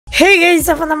Hey guys,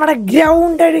 അപ്പോൾ നമ്മുടെ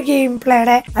grounded game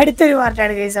പ്ലേയുടെ അടുത്തൊരു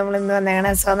പാർട്ടാണ് ഗൈസ് നമ്മൾ ഇന്ന്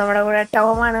വന്നേക്കണേ. സോ നമ്മുടെ കൂടെ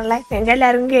ടോം ആണുള്ള. നിങ്ങൾക്ക്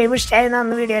എല്ലാവർക്കും ഗെയിം ഇഷ്ടമായിരുന്നു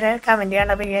അന്ന് വീഡിയോയുടെ കമന്റ്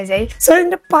ചെയ്യാനുള്ള പേജായി. സോ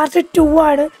ഇതിന്റെ പാർട്ട് 2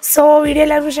 ആണ്. സോ വീഡിയോ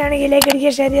എല്ലാവർക്കും ഇഷ്ടമാണെങ്കിൽ ലൈക്ക്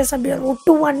അടിക്കുക, ഷെയർ ചെയ്യുക, സബ്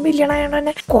ചെയ്യുക. 1 മില്യൺ ആയതുകൊണ്ട്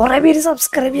തന്നെ കുറെ പേര്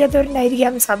സബ്സ്ക്രൈബ്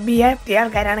ചെയ്യാത്തവരുണ്ടായിരിക്കാം. സബ് ചെയ്യാൻ പറ്റിയ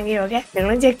ആൾക്കാരാണെങ്കിൽ ഓക്കെ,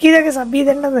 നിങ്ങളും ചെക്ക് ചെയ്തൊക്കെ സബ്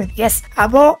ചെയ്തിട്ടുണ്ടെന്ന്. യെസ്,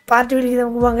 അപ്പോൾ പാർട്ട് വീഡിയോക്ക്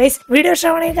നമുക്ക് പോകാം ഗൈസ്. വീഡിയോ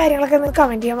ഇഷ്ടമാണെങ്കിൽ കാര്യങ്ങളൊക്കെ ഒന്ന്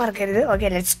കമന്റ് ചെയ്യാൻ മറക്കരുത്. Okay,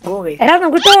 let's go guys. എടാ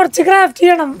നമുക്ക് ടോർച്ച് ക്രാഫ്റ്റ്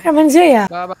ചെയ്യണം. കമന്റ് ചെയ്യാം.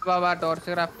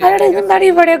 എന്താണ്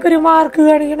ഇവിടെയൊക്കെ ഒരു മാർക്ക്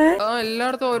കാണിക്കണേ?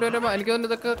 എല്ലായിടത്തും ഓരോരോ എനിക്ക്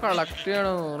ഇതൊക്കെ കളക്ട്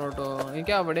ചെയ്യണം തോന്നുട്ടോ.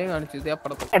 എനിക്ക് അവിടെയും കാണിച്ചത്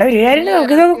അപ്പുറത്ത്. എടാ ഒരു കാര്യം,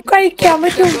 നമുക്ക് ഇതൊക്കെ കഴിക്കാൻ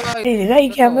പറ്റും. ഇത്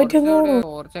കഴിക്കാൻ പറ്റും.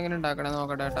 ടോർച്ച് എങ്ങനെ ഉണ്ടാക്കണേ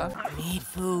നോക്കട്ടെ ഏട്ടാ.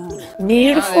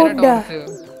 Need food.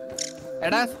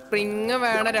 എടാ സ്പ്രിങ്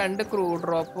വേണം, 2 ക്രൂ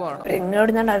ഡ്രോപ്പ് വേണം. സ്പ്രിങ്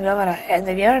എവിടുന്നുണ്ടാക്കുക പറ,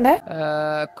 എന്തൊക്കെയാ വേണ്ടേ?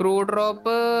 ക്രൂ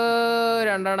ഡ്രോപ്പ്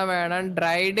 2 വേണം.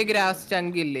 ഡ്രൈഡ് ഗ്രാസ്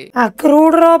ചങ്ക് ഇല്ലേ? ക്രൂ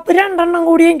ഡ്രോപ്പ് 2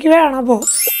 കൂടി എനിക്ക് വേണം. അപ്പൊ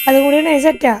അതും കൂടി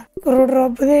സെറ്റാ. ക്രൂ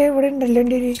ഡ്രോപ്പ് ഇവിടെ ഉണ്ടല്ലോ.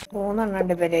 3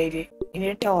 ഉണ്ട് പേര്. ഇനി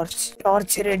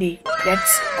torch ready.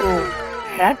 Let's go.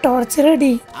 Torch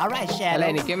ready. അല്ല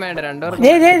എനിക്കും വേണ്ട 2.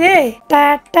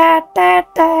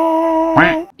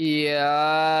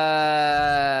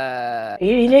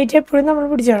 ഈ ലൈറ്റ് എപ്പോഴും നമ്മൾ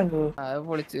പിടിച്ചു നടക്കൂ.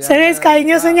 കഴിഞ്ഞ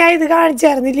ദിവസം ഞാൻ ഇത്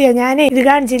കാണിച്ചായിരുന്നില്ല. ഞാൻ ഇത്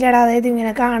കാണിച്ചില്ലടാ. അതായത്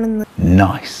ഇങ്ങനെ കാണുന്നു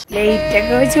ലൈറ്റ്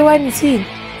ഒക്കെ വെച്ച് വൻസി.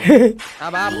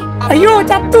 അയ്യോ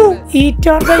ചത്തു.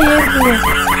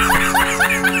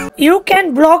 You can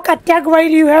block attack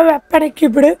while you have weapon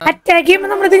equipped. Attack ചെയ്യുമ്പോൾ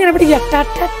നമ്മളിത് ഇങ്ങനെ പിടിക്കാം.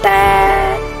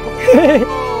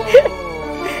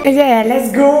 Let's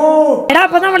go. എടാ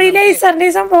അപ്പൊ നമ്മൾ ഈ ലേസറിന്റെ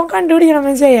സംഭവം കണ്ടുപിടിക്കണം.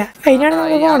 മനസ്സിലായ? അതിനാണ്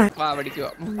നമ്മൾ പോണേ.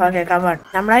 Okay come on.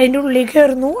 നമ്മൾ അതിന്റെ ഉള്ളിൽ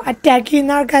കയറുന്നു. അറ്റാക്ക്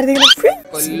ചെയ്യുന്ന ആൾക്കാർ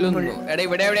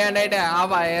ഇവിടെ എവിടെയാണ്ടായിട്ട് ആ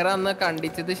വയറന്ന്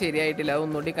കണ്ടിച്ചത് ശരിയായിട്ടില്ല.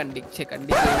 ഒന്നുകൂടി കണ്ടിച്ചു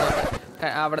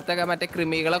അവിടത്തെ മറ്റേ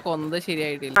കൃമികളെ കൊന്നത്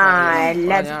ശരിയായിട്ടില്ല.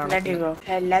 എല്ലാത്തിനും തട്ടിക്കോ.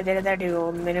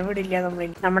 ഒന്നിനും വിടില്ല.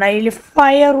 നമ്മുടെ കയ്യില്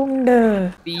ഫയർ ഉണ്ട്.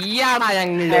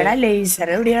 എടാ ലേസർ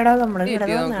എവിടെയാടോ? നമ്മള്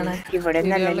കിടന്നാണ് ഇവിടെ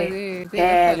നല്ലല്ലേ.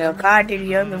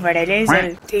 കാട്ടിരിക്കോ ഇവിടെ ലേസർ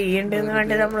തീയുണ്ട്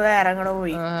വേണ്ടി നമ്മള് വേറെ കൂടെ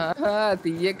പോയി.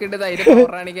 തീയൊക്കെ ഇട്ട് തൈര്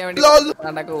പോറാണിക്കാൻ വേണ്ടി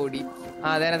ഓടി.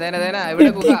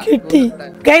 കിട്ടി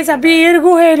ഗൈസ്. അപ്പൊ ഈ ഒരു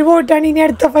ഗുഹയിൽ പോയിട്ടാണ് ഇനി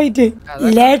അടുത്ത ഫൈറ്റ്.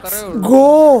 Let's go.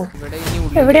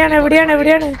 എവിടെയാണ്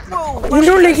ഇതിന്റെ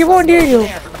ഉള്ളിലേക്ക് പോകേണ്ടി വരുമോ?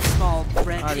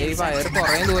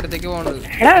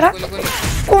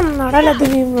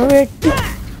 കൊന്നടല്ലതിന് വെട്ടി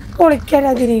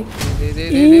പൊളിക്കലതിന്.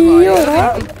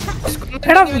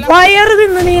 എടാ വയറ്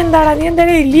തിന്ന്. നീ എന്താടാ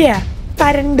ഇല്ല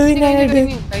current തിന്നാനായിട്ട്.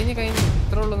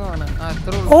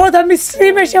 Oh the mystery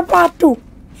machine part 2.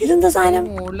 ഇതെന്താ സാധനം?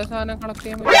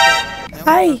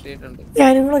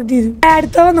 ഞാനും കളക്ട് ചെയ്തു.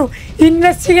 അടുത്ത വന്നു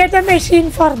investigate the machine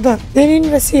further.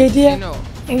 Investigate ചെയ്യാൻ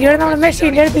എങ്കിലും നമ്മൾ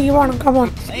മെഷീന്റെ അടുത്തേക്ക് പോകണം. കമോൺ.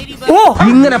 ഓ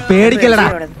ഇങ്ങനെ പേടിക്കലടാ.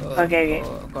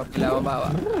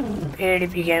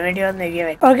 പേടിപ്പിക്കാൻ വേണ്ടി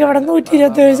വന്നേക്കവൻ. ഓക്കെ, ഇവിടെ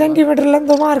 127 സെന്റിമീറ്ററിൽ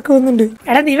എന്തോ മാർക്ക് വന്നിട്ടുണ്ട്.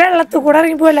 എടാ നീ വെള്ളത്തിൽ കൂടെ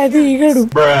ഇറങ്ങി പോയല്ല. തീ കേടും.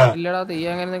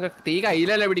 തീ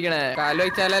കയ്യിലല്ലേ പിടിക്കണേ, കാല്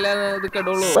വെച്ചാലേ ഇത്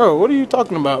കേടുള്ളൂ.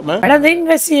 എടാ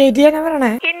ഇൻവെസ്റ്റിഗേറ്റ് ചെയ്യാനാ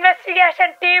പറയണേ. Investigation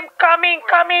team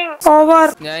coming over.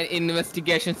 ഞാൻ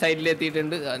ഇൻവെസ്റ്റിഗേഷൻ സൈഡിൽ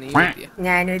എത്തിയിട്ടുണ്ട്.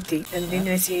 ഞാനും എത്തി. എന്ത്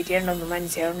ഇൻവെസ്റ്റിഗേറ്റ് ചെയ്യണമെന്ന്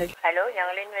മനസ്സിലാവുന്നില്ല. ഹലോ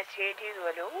ഞങ്ങൾ ഇൻവെസ്റ്റിഗേറ്റ് ചെയ്തു.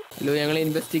 ഹലോ ഞങ്ങൾ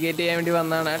ഇൻവെസ്റ്റിഗേറ്റ് ചെയ്യാൻ വേണ്ടി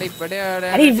വന്നതാണ്.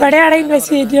 ഇവിടെയാണ്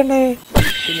ഇൻവെസ്റ്റിഗേറ്റ് ചെയ്യണ്ടേ.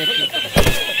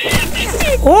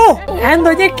 ഓ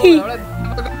എന്തോ ഞെക്കി.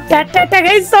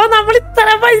 നമ്മൾ ഇത്ര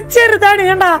ചെറുതാണ്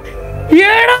കണ്ട.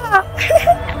 ഏടാ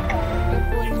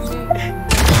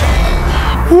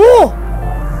ഓ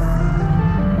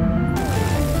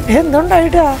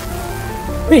എന്തുണ്ടായിട്ടാ?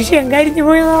 വിഷയം കരിഞ്ഞു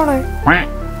പോയതാണ്.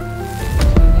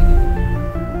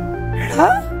 എടാ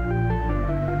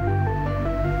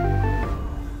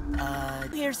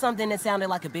something that sounded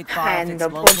like a big fire. എന്തോ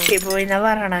പൊട്ടി പോയിന്നാ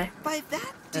പറയണേ.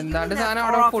 എന്താണ്ട് സാധനം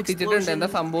അവിടെ പൊട്ടിച്ചിട്ടുണ്ട്. എന്താ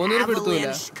സംഭവം പിടുത്തൂല.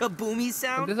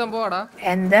 എന്ത് സംഭവമാടാ?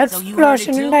 എന്താ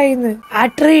എക്സ്പ്ലോഷൻ ഉണ്ടായിരുന്നു? ആ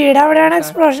ട്രീയുടെ അവിടെയാണ്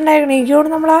എക്സ്പ്ലോഷൻ ഉണ്ടായിരുന്നത്. എനിക്ക്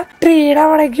തോന്നുന്നു നമ്മൾ ആ ട്രീയുടെ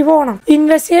അവിടേക്ക് പോണം.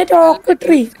 ഇൻവെസ്റ്റിഗേറ്റ് ഓക്ക്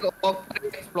ട്രീ.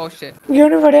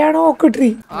 ഇവിടെയാണ് ഓക്ക് ട്രീ.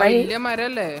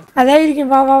 മരല്ലേ? അതായിരിക്കും.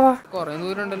 വാ വാ വാ. കൊറേ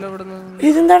ദൂരം ഉണ്ടല്ലോ ഇവിടുന്ന്.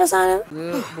 ഇതെന്താണ് സാധനം?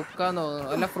 ഇത് ബുക്കാന്ന്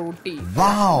തോന്നുന്നു. അല്ല ഫ്രൂട്ടി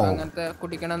അങ്ങനത്തെ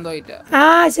കുടിക്കണം എന്തോ ആയിട്ടാ. ആ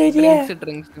ശരിയാ.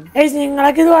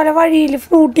 നിങ്ങളൊക്കെ ഇതുപോലെ വഴിയിൽ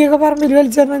ഫ്രൂട്ടിയൊക്കെ പറമ്പിൽ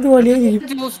വലിച്ചെറിഞ്ഞ ഇതുപോലെ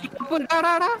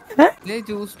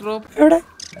എവിടെ?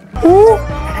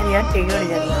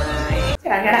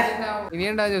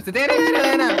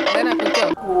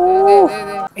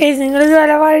 നിങ്ങൾ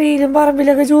ഇതുപോലെ വഴിയിലും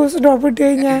പറമ്പിലൊക്കെ ജ്യൂസ് ഡ്രോപ്പ് ഇട്ട്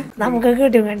കഴിഞ്ഞാൽ നമുക്ക്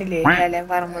കിട്ടും. കണ്ടില്ലേ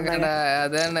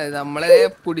നമ്മളെ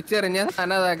പിടിച്ചെറിഞ്ഞ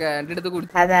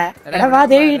അതാ.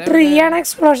 അതെ ഈ ട്രീ ആണ്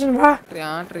എക്സ്പ്ലോഷൻ. വാ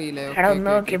ഒന്ന്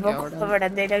നോക്കിയപ്പോ ഇവിടെ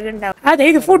എന്തെങ്കിലുമൊക്കെ ഉണ്ടാവും. അതെ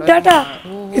ഇത് ഫുഡ് ആട്ടാ.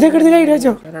 ഇതൊക്കെ എടുത്ത് കയ്യിൽ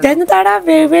വെച്ചോ. എന്താടാ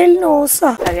വേവേൽ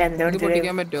നോസാ.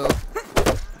 പറ്റുമോ?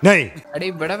 അടി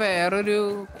ഇവിടെ വേറൊരു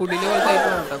കുടില്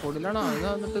പോലത്തെ കുടിലാണോ ഇത്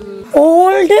വന്നിട്ട്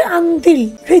ഓൾഡ് അന്തിൽ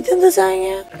ഇതെന്താ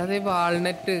സാധനം? എടാ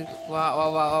വാൾനട്ട്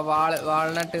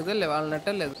വാൾനട്ട് ഇതല്ലേ വാൾനട്ട്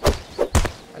അല്ലേ ഇത്?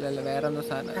 അല്ലല്ല വേറെ എന്താ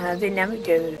സാധനം തിന്നാൻ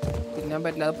പറ്റിയത് തിന്നാൻ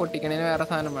പറ്റില്ല അത് പൊട്ടിക്കണേന് വേറെ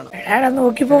സാധനം വേണം. എടാ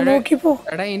നോക്കിപ്പോ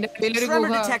എടാ ഇതിന്റെ ഇടയിലൊരു ഗുഹ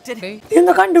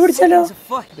എന്താ കണ്ടുപിടിച്ചല്ലോ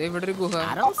ഇവിടെ ഒരു ഗുഹ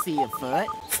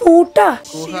ഫൂട്ടാ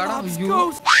ഗുഹടാ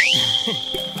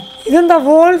ഇതെന്താ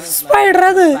വോൾഫ് സ്പൈഡർ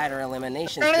അത്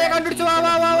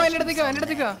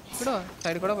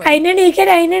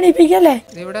അതിനെണീപ്പിക്കല്ലേ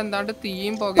ഇവിടെ എന്താണ്ട്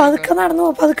തീയും പതുക്കെ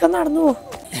നടന്നു പോ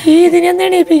ഈ ഇതിനെന്താ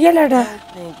എണീപ്പിക്കല്ലേട്ടാ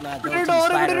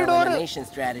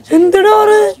എന്ത്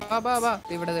ഡോറ്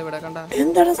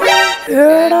എന്താണ്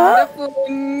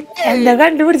എന്താ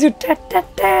കണ്ടുപിടിച്ചു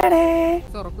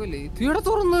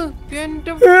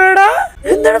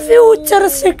എന്താണ്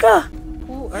ഫ്യൂച്ചറിസ്റ്റിക്കാ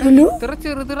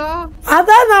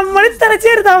അതാ നമ്മൾ ഇത്ര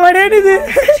ചെറുത് അവിടെയാണ് ഇത്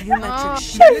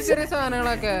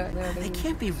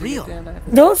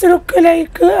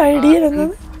ഐഡിയ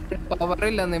പവർ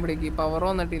ഇല്ല ഇവിടേക്ക് പവർ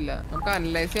വന്നിട്ടില്ല നമുക്ക്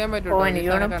അനലൈസ് ചെയ്യാൻ പറ്റും.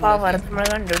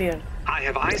 I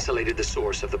have isolated the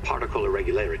source of the particle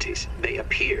irregularities. They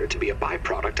appear to be a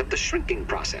byproduct of the shrinking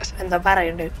process.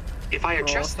 If I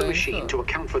adjust the machine to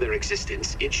account for their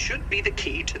existence, it should be the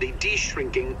key to the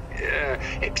de-shrinking,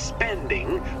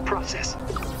 expanding process.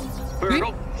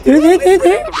 Virgil,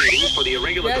 for the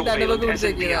irregular covalent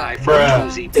SMPI from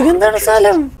Z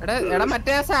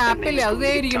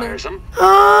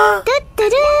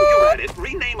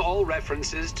rename all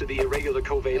references to the irregular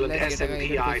covalent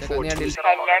SMPI 420.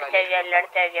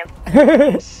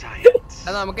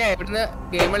 നമുക്ക് എവിടുന്ന്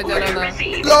game കളിച്ചാലോ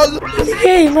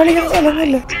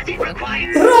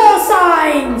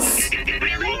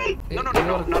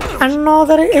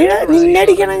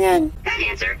നിന്നടിക്കണം ഞാൻ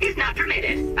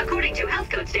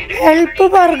help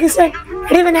ഫർഗസൺ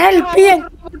help ചെയ്യാൻ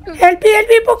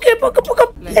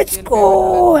let's go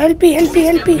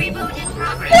help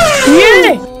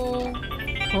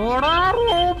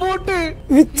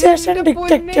വിച്ചേഷൻ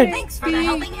detected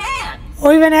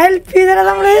ഓ ഇവൻ help ചെയ്തടാ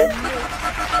നമ്മള്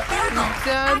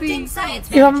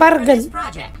ഇവൻ ബർഗൽ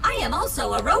I am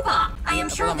also a robot. I am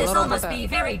sure this all must be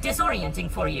very disorienting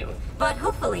for you, but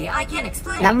hopefully I can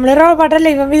explain. നമ്മള് robot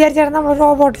അല്ലേ ഇവൻ വിചാരിച്ചാണ് നമ്മൾ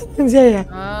റോബോട്ട് ചെയ്യാം.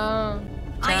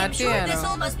 I am sure this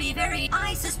all must be very.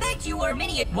 I suspect you are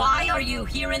many. Why are you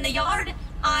here in the yard?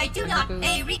 I do not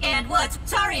and what?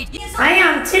 Sorry. I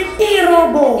am Chitti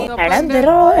Robo. എടാ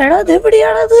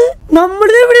എവിടെയാണത്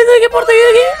നമ്മള് എവിടെ നോക്കി പുറത്തേക്ക്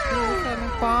നോക്കി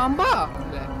പാമ്പാ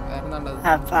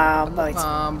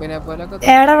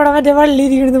എടാ ഇവിടെ മറ്റേ വള്ളി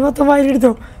ഇരിക്കണത് മൊത്തം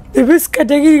വായിലെടുത്തോ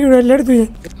ബിസ്ക്കറ്റൊക്കെ ഇരിക്കണു എല്ലാം എടുത്തു ഞാൻ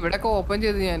ഇവിടെ ഓപ്പൺ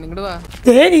ചെയ്ത് ഞാൻ ഇങ്ങോട്ട് വാ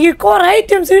എനിക്ക് കൊറേ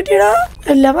ഐറ്റംസ് കിട്ടിയടാ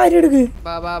എല്ലാം വാരി എടുക്ക്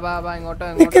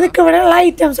നിക്ക് ഇവിടെ ഉള്ള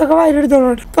ഐറ്റംസ് ഒക്കെ വാരി എടുത്തോളൂ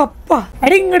പപ്പ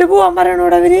എടാ ഇങ്ങോട്ട് പോവാൻ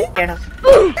പറയണോടെ അവര്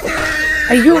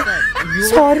അയ്യോ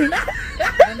സോറി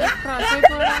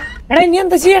എടാ ഇനി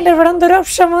എന്താ ചെയ്യണ്ടേ ഇവിടെ എന്തൊരു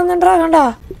ഓപ്ഷൻ വന്നിട്ടാകണ്ട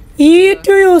ഈ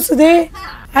to use they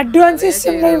advance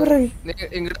system library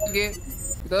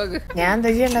ഞാൻ എന്താ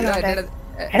ചെയ്യണ്ടത്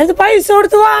എടത് പൈസ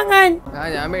കൊടുത്ത് വാങ്ങാൻ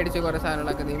ഞാൻ മേടിച്ചു കൊറേ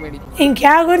സാധനങ്ങളൊക്കെ നീ മേടിച്ചു എനിക്ക്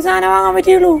ആകെ ഒരു സാധനം വാങ്ങാൻ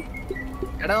പറ്റുള്ളൂ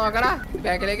എടാ നോക്കടാ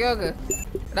ബാക്കിലേക്ക് നോക്ക്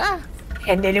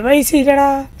എന്റെ പൈസ ഇല്ലടാ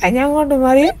അത് ഞാൻ കൊണ്ട്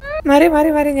മാറി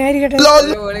ഞാൻ ഇരിക്കട്ടെ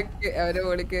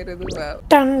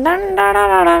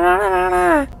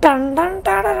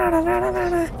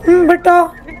ബട്ടോ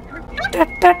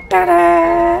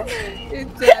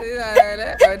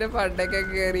പണ്ടൊക്കെ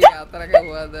കേറി യാത്രയൊക്കെ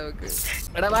പോവാൻ നമുക്ക്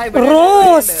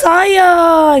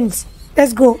science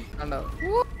let's go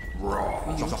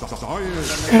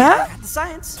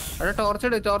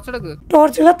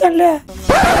torch കത്തല്ലേ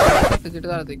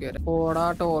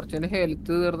ടോർച്ചിന്റെ health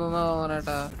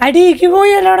തീർന്നേട്ടാ അടിക്ക്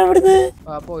പോയല്ലോ ഇവിടുന്ന്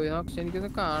പോയി പക്ഷെ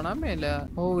എനിക്കൊന്ന് കാണാൻ മേല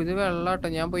ഓ ഇത് വെള്ളാട്ടോ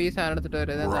ഞാൻ പോയി ഈ സാധനം എടുത്തിട്ട്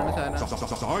വരാം എന്താണ് സാധനം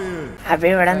അപ്പൊ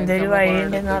ഇവിടെ എന്തൊരു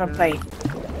വഴിയുണ്ടെന്ന് ഉറപ്പായി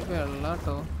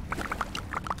വെള്ളാട്ടോ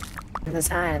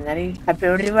സാധനം അപ്പൊ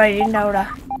ഇവിടെ ഒരു വഴി ഉണ്ടാവൂടാ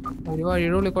ഒരു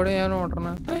വഴിയുടെ ഉള്ളിൽ കൂടെ ഞാൻ ഓടണ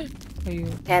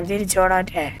ഞാൻ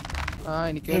തിരിച്ചോടാട്ടെ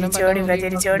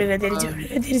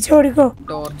തിരിച്ചോടിക്കോ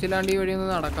ടോർച്ചിലാണ്ട് ഈ വഴി ഒന്നും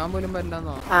നടക്കാൻ പോലും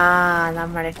പറ്റില്ലെന്നോ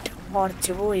നമ്മളെ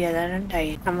ടോർച്ച് പോയി അതാണ്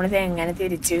ഉണ്ടായി നമ്മളിത് എങ്ങനെ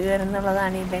തിരിച്ചു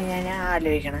കയറുന്നുള്ളതാണ് ഇപ്പൊ ഞാൻ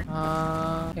ആലോചിക്കണേ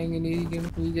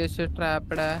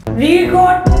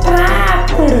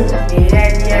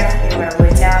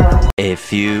A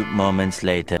few moments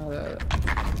later.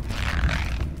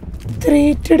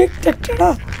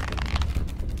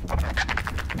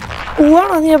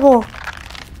 പോവാണോ നീ അപ്പോ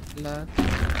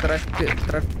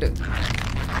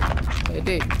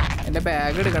എന്റെ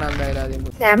ബാഗ് എടുക്കണം എന്തായാലും ആദ്യം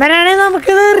ഞാൻ പറയാണെ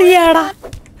നമുക്കിത് എറിയാടാ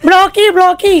ബ്ലോക്കി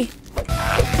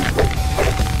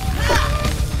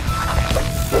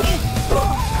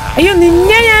അയ്യോ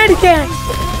നിന്നെ ഞാൻ അടിക്കാൻ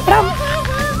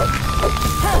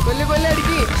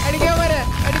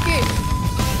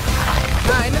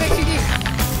എന്നെ രക്ഷിക്ക്.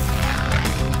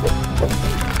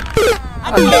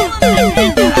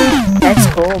 Let's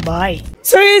go, bye.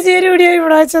 So ഈ വീഡിയോ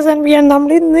ഇവിടെ വെച്ചാൽ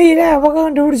നമ്മൾ ഇന്ന് ഈ ലാബൊക്കെ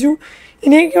കണ്ടുപിടിച്ചു.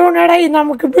 ഇനിയൊക്കെ കൊണ്ടായി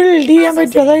നമുക്ക് ബിൽഡ് ചെയ്യാൻ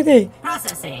പറ്റും. അതായത്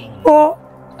ഓ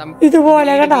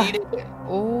ഇതുപോലെ കണ്ടാ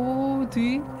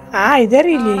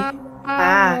ഇതറിയില്ലേ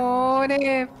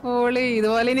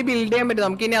ഇതുപോലെ ഇനി ബിൽഡ് ചെയ്യാൻ പറ്റും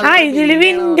നമുക്ക്. ഇതില്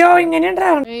വിൻഡോ ഇങ്ങനെ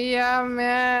ഉണ്ടാവണം.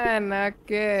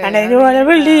 ഇതുപോലെ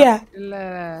ബിൽഡ് ചെയ്യാം.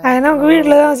 അങ്ങനെ നമുക്ക്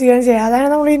വീട്ടില് താമസിക്കാൻ ചെയ്യാം. അതാണ്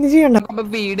നമ്മൾ ഇന്ന് ചെയ്യണം.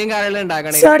 വീടും കാര്യങ്ങളും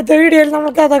ഉണ്ടാക്കണം. അടുത്ത വീഡിയോയിൽ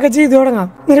നമുക്ക് അതൊക്കെ ചെയ്തു തുടങ്ങാം.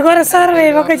 എന്നിട്ട് കുറെ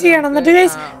സർവൈവ് ഒക്കെ ചെയ്യണം. എന്നിട്ട്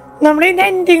നമ്മൾ ഇതിന്റെ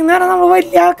എൻഡിങ് എന്ന് പറഞ്ഞാൽ നമ്മൾ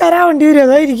വലിയ ആൾക്കാരാവേണ്ടി വരും.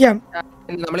 അതായിരിക്കാം.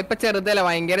 നമ്മളിപ്പോ ചെറുതല്ല,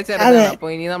 ഭയങ്കര ചെറുതാണ്. അപ്പൊ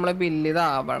ഇനി നമ്മളെ ബില്ല്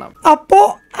ഇതാവണം. അപ്പോ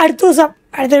അടുത്ത ദിവസം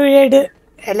അടുത്ത വീഡിയോ ആയിട്ട്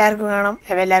എല്ലാവർക്കും കാണാം.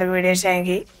 എല്ലാവർക്കും വീഡിയോ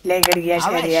ഇഷ്ടമെങ്കിൽ ലൈക്ക് അടിക്കുക,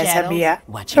 ഷെയർ ചെയ്യുക, സബ്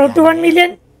ചെയ്യുക. 1 million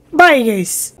ബൈ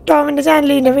ഗൈസ്. ടോമിന്റെ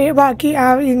ചാനലിന്റെ ബാക്കി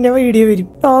ഇതിന്റെ വീഡിയോ വരും.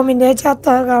 ടോമിന്റെ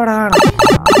ചത്തൊക്കെ അവിടെ കാണാം.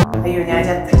 അയ്യോ ഞാൻ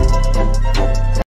ചത്ത